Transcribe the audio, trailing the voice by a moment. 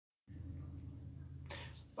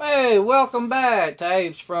Hey, welcome back to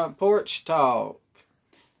Abe's Front Porch Talk.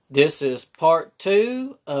 This is part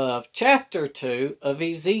 2 of chapter 2 of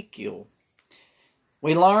Ezekiel.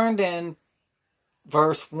 We learned in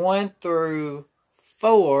verse 1 through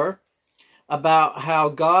 4 about how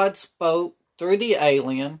God spoke through the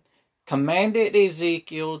alien, commanded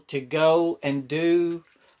Ezekiel to go and do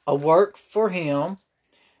a work for him,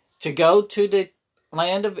 to go to the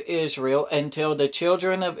land of Israel and tell the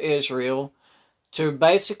children of Israel to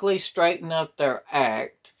basically straighten up their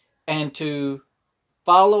act and to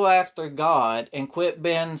follow after God and quit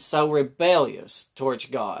being so rebellious towards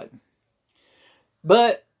God.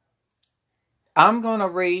 But I'm going to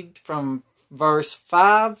read from verse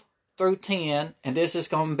 5 through 10, and this is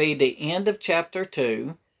going to be the end of chapter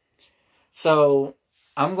 2. So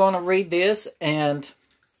I'm going to read this, and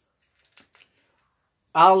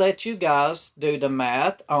I'll let you guys do the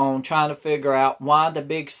math on trying to figure out why the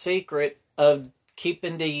big secret of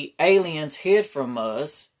keeping the aliens hid from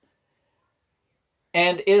us.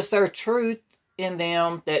 And is there truth in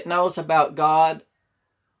them that knows about God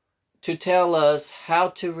to tell us how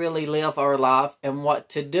to really live our life and what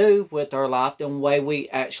to do with our life the way we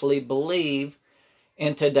actually believe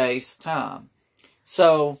in today's time?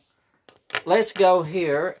 So let's go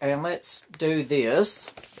here and let's do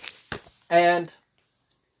this. And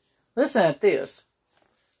listen at this.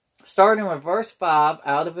 Starting with verse 5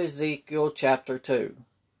 out of Ezekiel chapter 2.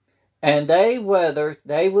 And they, whether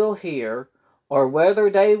they will hear, or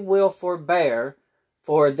whether they will forbear,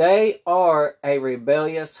 for they are a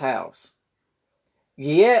rebellious house.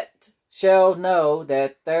 Yet shall know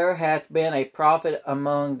that there hath been a prophet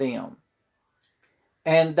among them.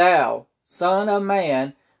 And thou, son of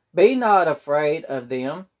man, be not afraid of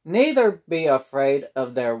them, neither be afraid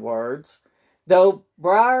of their words, though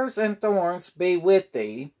briars and thorns be with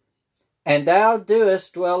thee, and thou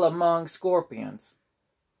doest dwell among scorpions.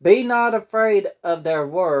 Be not afraid of their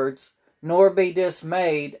words, nor be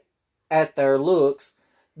dismayed at their looks,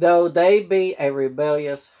 though they be a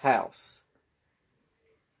rebellious house.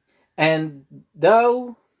 And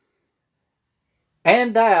thou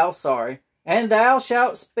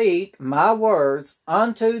shalt speak my words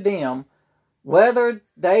unto them, whether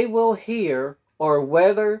they will hear or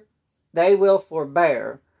whether they will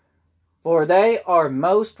forbear, for they are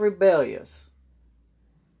most rebellious.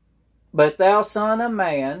 But thou, son of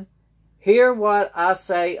man, hear what I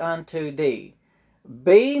say unto thee.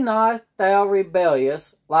 Be not thou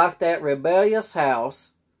rebellious like that rebellious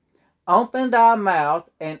house. Open thy mouth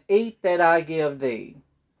and eat that I give thee.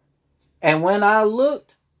 And when I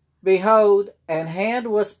looked, behold, an hand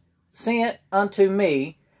was sent unto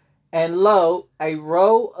me, and lo, a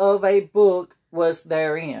roll of a book was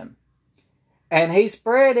therein. And he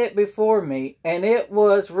spread it before me, and it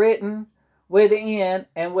was written within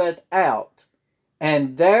and without.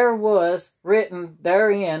 And there was written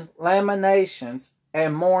therein lamentations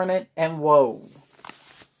and mourning and woe.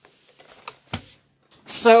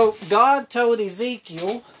 So God told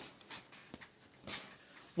Ezekiel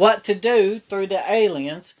what to do through the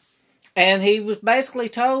aliens, and he was basically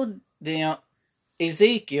told them,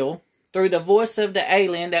 Ezekiel, through the voice of the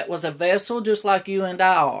alien that was a vessel just like you and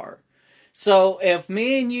I are. So if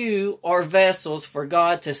me and you are vessels for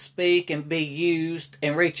God to speak and be used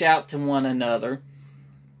and reach out to one another,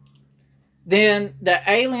 then the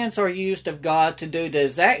aliens are used of God to do the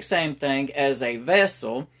exact same thing as a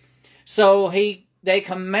vessel. So they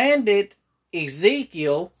commanded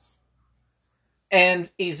Ezekiel, and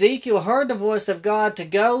Ezekiel heard the voice of God to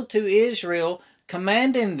go to Israel,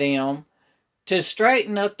 commanding them to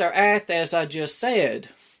straighten up their act, as I just said.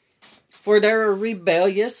 For they're a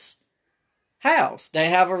rebellious house. They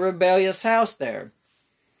have a rebellious house there.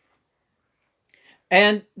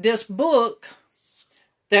 And this book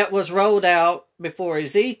that was rolled out before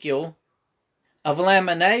Ezekiel of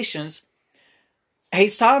Lamentations,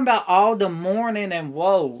 he's talking about all the mourning and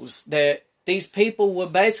woes that these people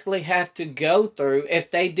would basically have to go through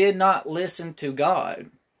if they did not listen to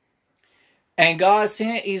God. And God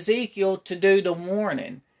sent Ezekiel to do the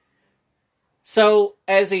warning. So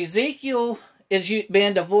as Ezekiel is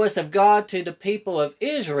being the voice of God to the people of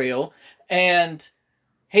Israel, and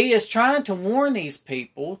he is trying to warn these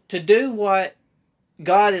people to do what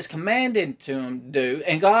God is commanded to them to do,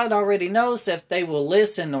 and God already knows if they will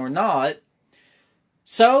listen or not.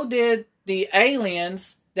 So did the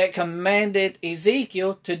aliens that commanded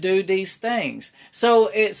Ezekiel to do these things. So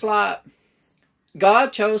it's like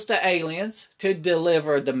God chose the aliens to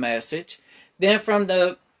deliver the message. Then from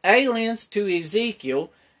the aliens to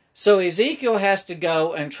Ezekiel, so Ezekiel has to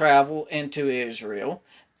go and travel into Israel.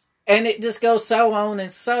 And it just goes so on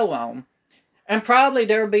and so on. And probably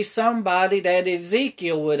there would be somebody that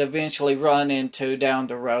Ezekiel would eventually run into down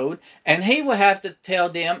the road, and he would have to tell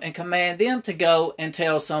them and command them to go and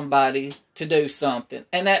tell somebody to do something.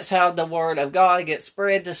 And that's how the word of God gets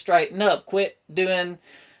spread, to straighten up. Quit doing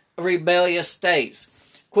rebellious states.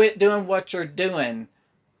 Quit doing what you're doing.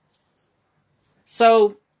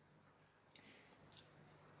 So,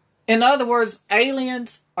 in other words,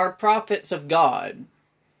 aliens are prophets of God.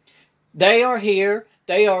 They are here.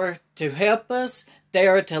 They are to help us. They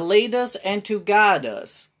are to lead us and to guide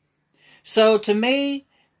us. So to me,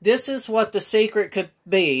 this is what the secret could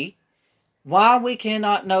be. Why we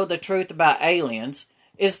cannot know the truth about aliens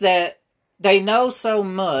is that they know so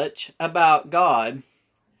much about God,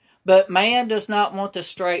 but man does not want to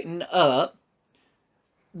straighten up.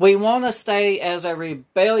 We want to stay as a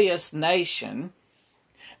rebellious nation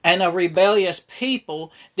and a rebellious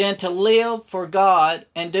people than to live for God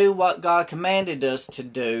and do what God commanded us to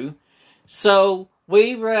do. So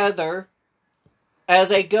we rather,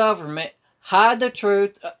 as a government, hide the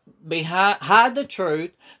truth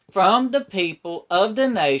from the people of the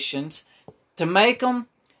nations to make them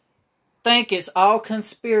think it's all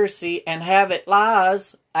conspiracy and have it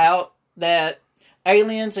lies out that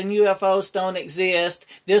aliens and UFOs don't exist.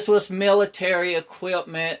 This was military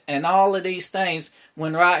equipment and all of these things,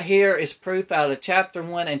 when right here is proof out of chapter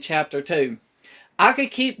 1 and chapter 2. I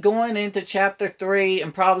could keep going into chapter 3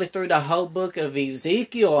 and probably through the whole book of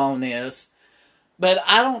Ezekiel on this, but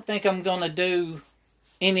I don't think I'm going to do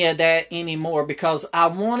any of that anymore, because I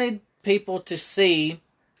wanted people to see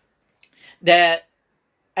that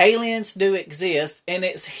aliens do exist, and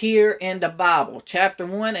it's here in the Bible, chapter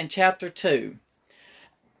 1 and chapter 2.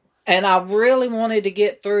 And I really wanted to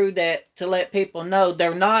get through that to let people know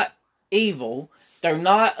they're not evil, they're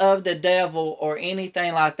not of the devil or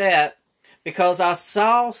anything like that, because I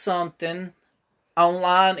saw something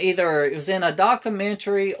online, either it was in a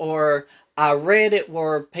documentary or I read it,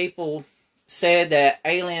 where people said that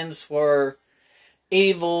aliens were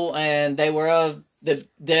evil and they were of the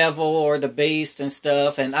devil or the beast and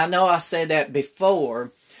stuff. And I know I said that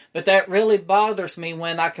before, but that really bothers me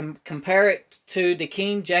when I can compare it to the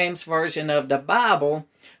King James Version of the Bible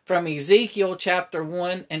from Ezekiel chapter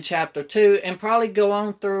 1 and chapter 2, and probably go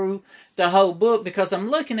on through the whole book, because I'm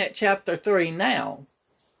looking at chapter 3 now.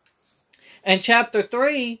 And chapter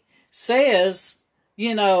 3 says,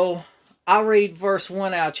 I'll read verse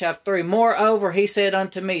 1 out of chapter 3. Moreover, he said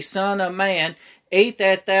unto me, Son of man, eat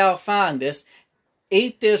that thou findest,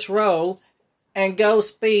 eat this roll, and go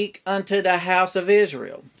speak unto the house of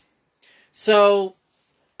Israel. So,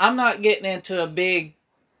 I'm not getting into a big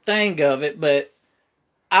thing of it, but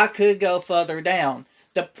I could go further down.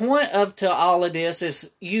 The point to all of this is,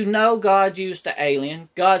 God used the alien.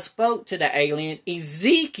 God spoke to the alien.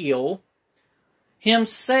 Ezekiel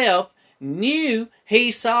himself knew he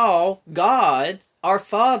saw God, our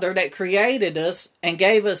Father, that created us and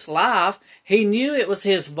gave us life. He knew it was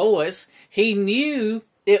his voice. He knew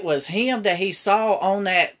it was him that he saw on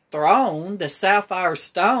that throne, the sapphire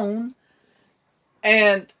stone.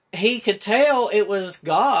 And he could tell it was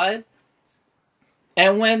God.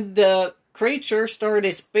 And when the creature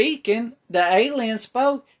started speaking, the alien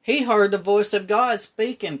spoke, he heard the voice of God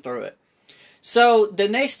speaking through it. So the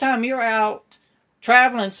next time you're out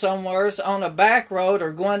traveling somewheres on a back road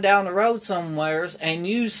or going down the road somewheres, and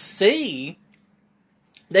you see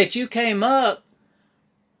that you came up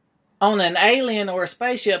on an alien or a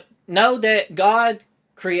spaceship, know that God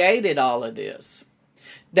created all of this.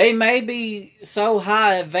 They may be so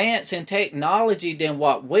high advanced in technology than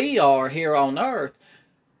what we are here on Earth,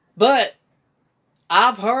 but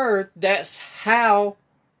I've heard that's how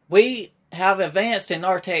we have advanced in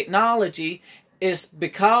our technology, is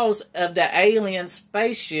because of the alien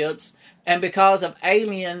spaceships and because of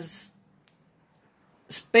aliens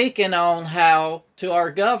speaking on how to our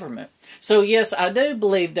government. So yes, I do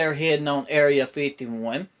believe they're hidden on Area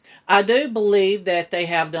 51. I do believe that they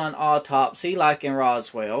have done autopsy like in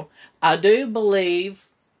Roswell. I do believe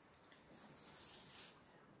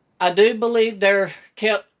they're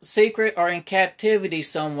kept secret or in captivity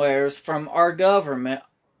somewheres from our government,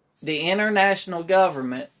 the international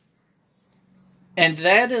government. And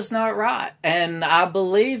that is not right. And I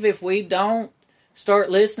believe if we don't start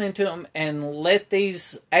listening to them and let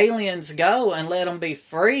these aliens go and let them be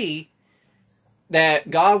free,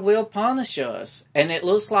 that God will punish us. And it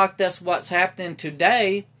looks like that's what's happening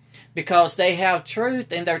today, because they have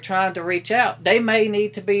truth and they're trying to reach out. They may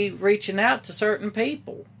need to be reaching out to certain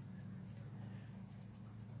people.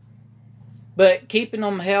 But keeping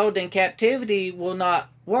them held in captivity will not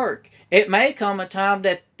work. It may come a time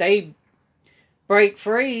that they break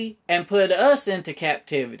free and put us into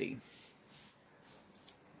captivity.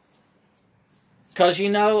 Because,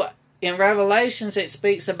 in Revelations it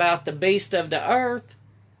speaks about the beast of the earth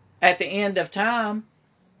at the end of time.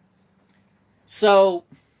 So,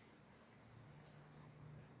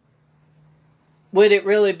 would it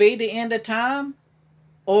really be the end of time?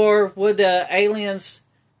 Or would the aliens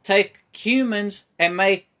take humans and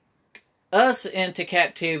make us into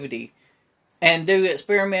captivity and do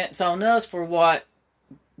experiments on us for what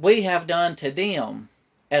we have done to them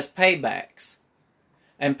as paybacks?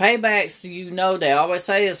 And paybacks, they always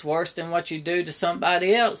say is worse than what you do to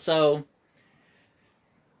somebody else. So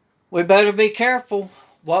we better be careful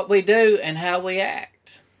what we do and how we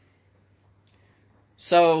act.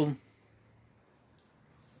 So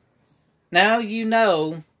now you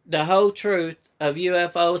know the whole truth of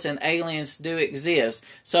UFOs and aliens do exist.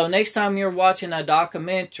 So next time you're watching a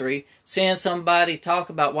documentary, seeing somebody talk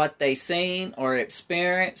about what they seen or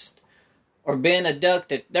experienced or been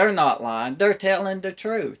abducted, they're not lying. They're telling the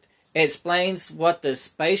truth. It explains what the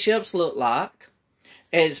spaceships look like.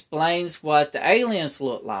 It explains what the aliens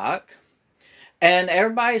look like. And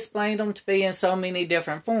everybody explained them to be in so many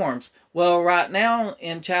different forms. Well, right now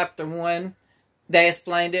in chapter 1, they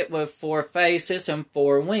explained it with 4 faces and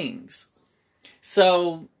 4 wings.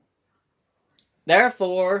 So,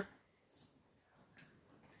 therefore,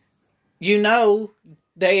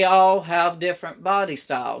 they all have different body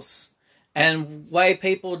styles. And way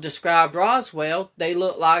people described Roswell, they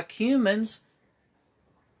look like humans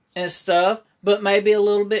and stuff, but maybe a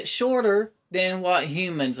little bit shorter than what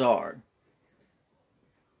humans are.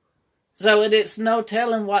 So it's no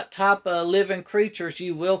telling what type of living creatures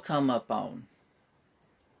you will come up on.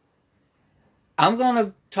 I'm going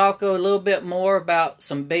to talk a little bit more about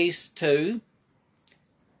some beasts too.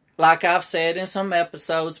 Like I've said in some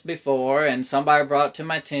episodes before, and somebody brought to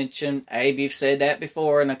my attention, Abe, you've said that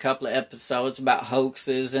before in a couple of episodes about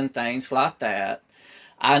hoaxes and things like that.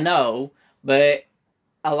 I know, but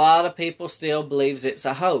a lot of people still believes it's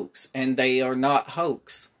a hoax, and they are not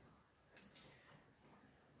hoax.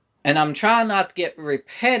 And I'm trying not to get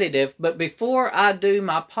repetitive, but before I do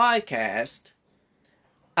my podcast,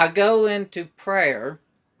 I go into prayer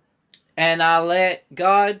and I let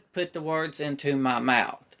God put the words into my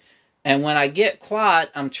mouth. And when I get quiet,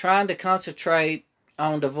 I'm trying to concentrate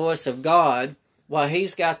on the voice of God, what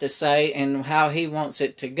He's got to say and how He wants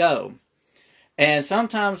it to go. And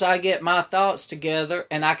sometimes I get my thoughts together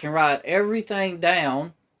and I can write everything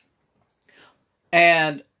down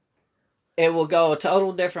and it will go a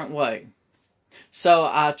total different way. So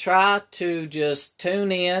I try to just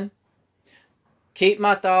tune in, keep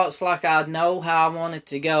my thoughts like I know how I want it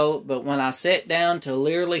to go, but when I sit down to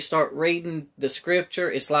literally start reading the scripture,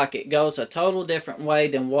 it's like it goes a total different way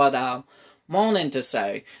than what I'm wanting to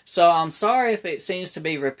say. So I'm sorry if it seems to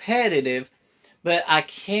be repetitive, but I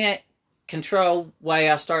can't control the way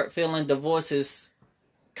I start feeling the voices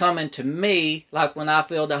coming to me, like when I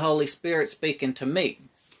feel the Holy Spirit speaking to me.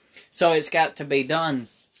 So it's got to be done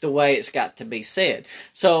the way it's got to be said.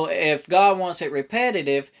 So if God wants it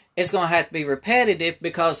repetitive, it's going to have to be repetitive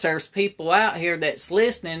because there's people out here that's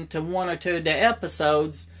listening to 1 or 2 of the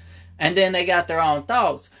episodes and then they got their own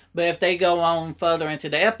thoughts. But if they go on further into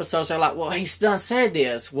the episodes, they're like, well, he's done said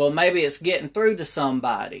this. Well, maybe it's getting through to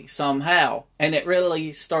somebody somehow. And it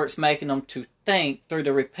really starts making them to think through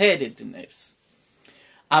the repetitiveness.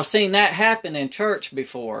 I've seen that happen in church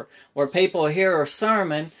before, where people hear a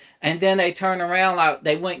sermon and then they turn around like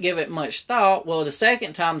they wouldn't give it much thought. Well, the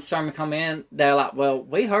second time the sermon come in, they're like, well,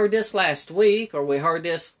 we heard this last week or we heard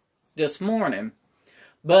this morning.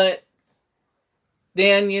 But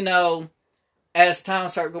then, as time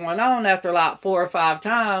starts going on, after like 4 or 5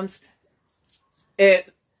 times,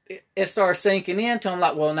 it starts sinking into them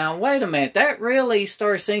like, well, now, wait a minute. That really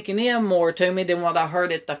started sinking in more to me than what I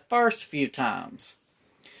heard it the first few times.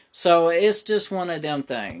 So it's just one of them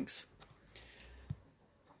things.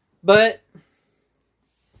 But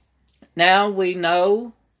now we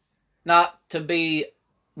know not to be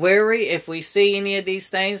wary if we see any of these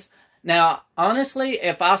things. Now, honestly,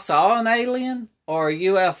 if I saw an alien or a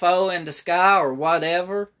UFO in the sky or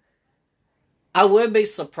whatever, I would be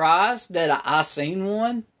surprised that I seen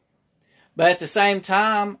one. But at the same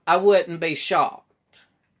time, I wouldn't be shocked.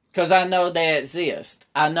 Because I know they exist.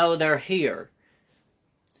 I know they're here.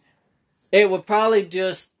 It would probably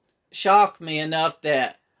just shock me enough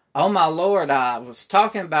that, oh my Lord, I was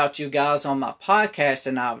talking about you guys on my podcast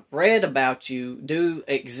and I've read about you do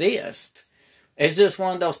exist. It's just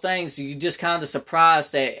one of those things you just kind of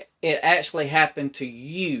surprised that it actually happened to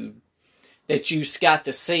you, that you got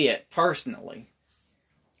to see it personally.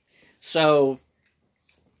 So,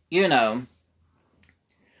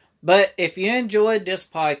 But if you enjoyed this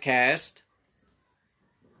podcast,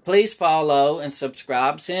 please follow and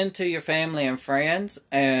subscribe. Send to your family and friends.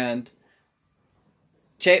 And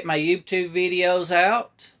check my YouTube videos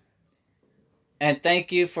out. And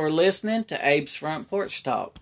thank you for listening to Abe's Front Porch Talk.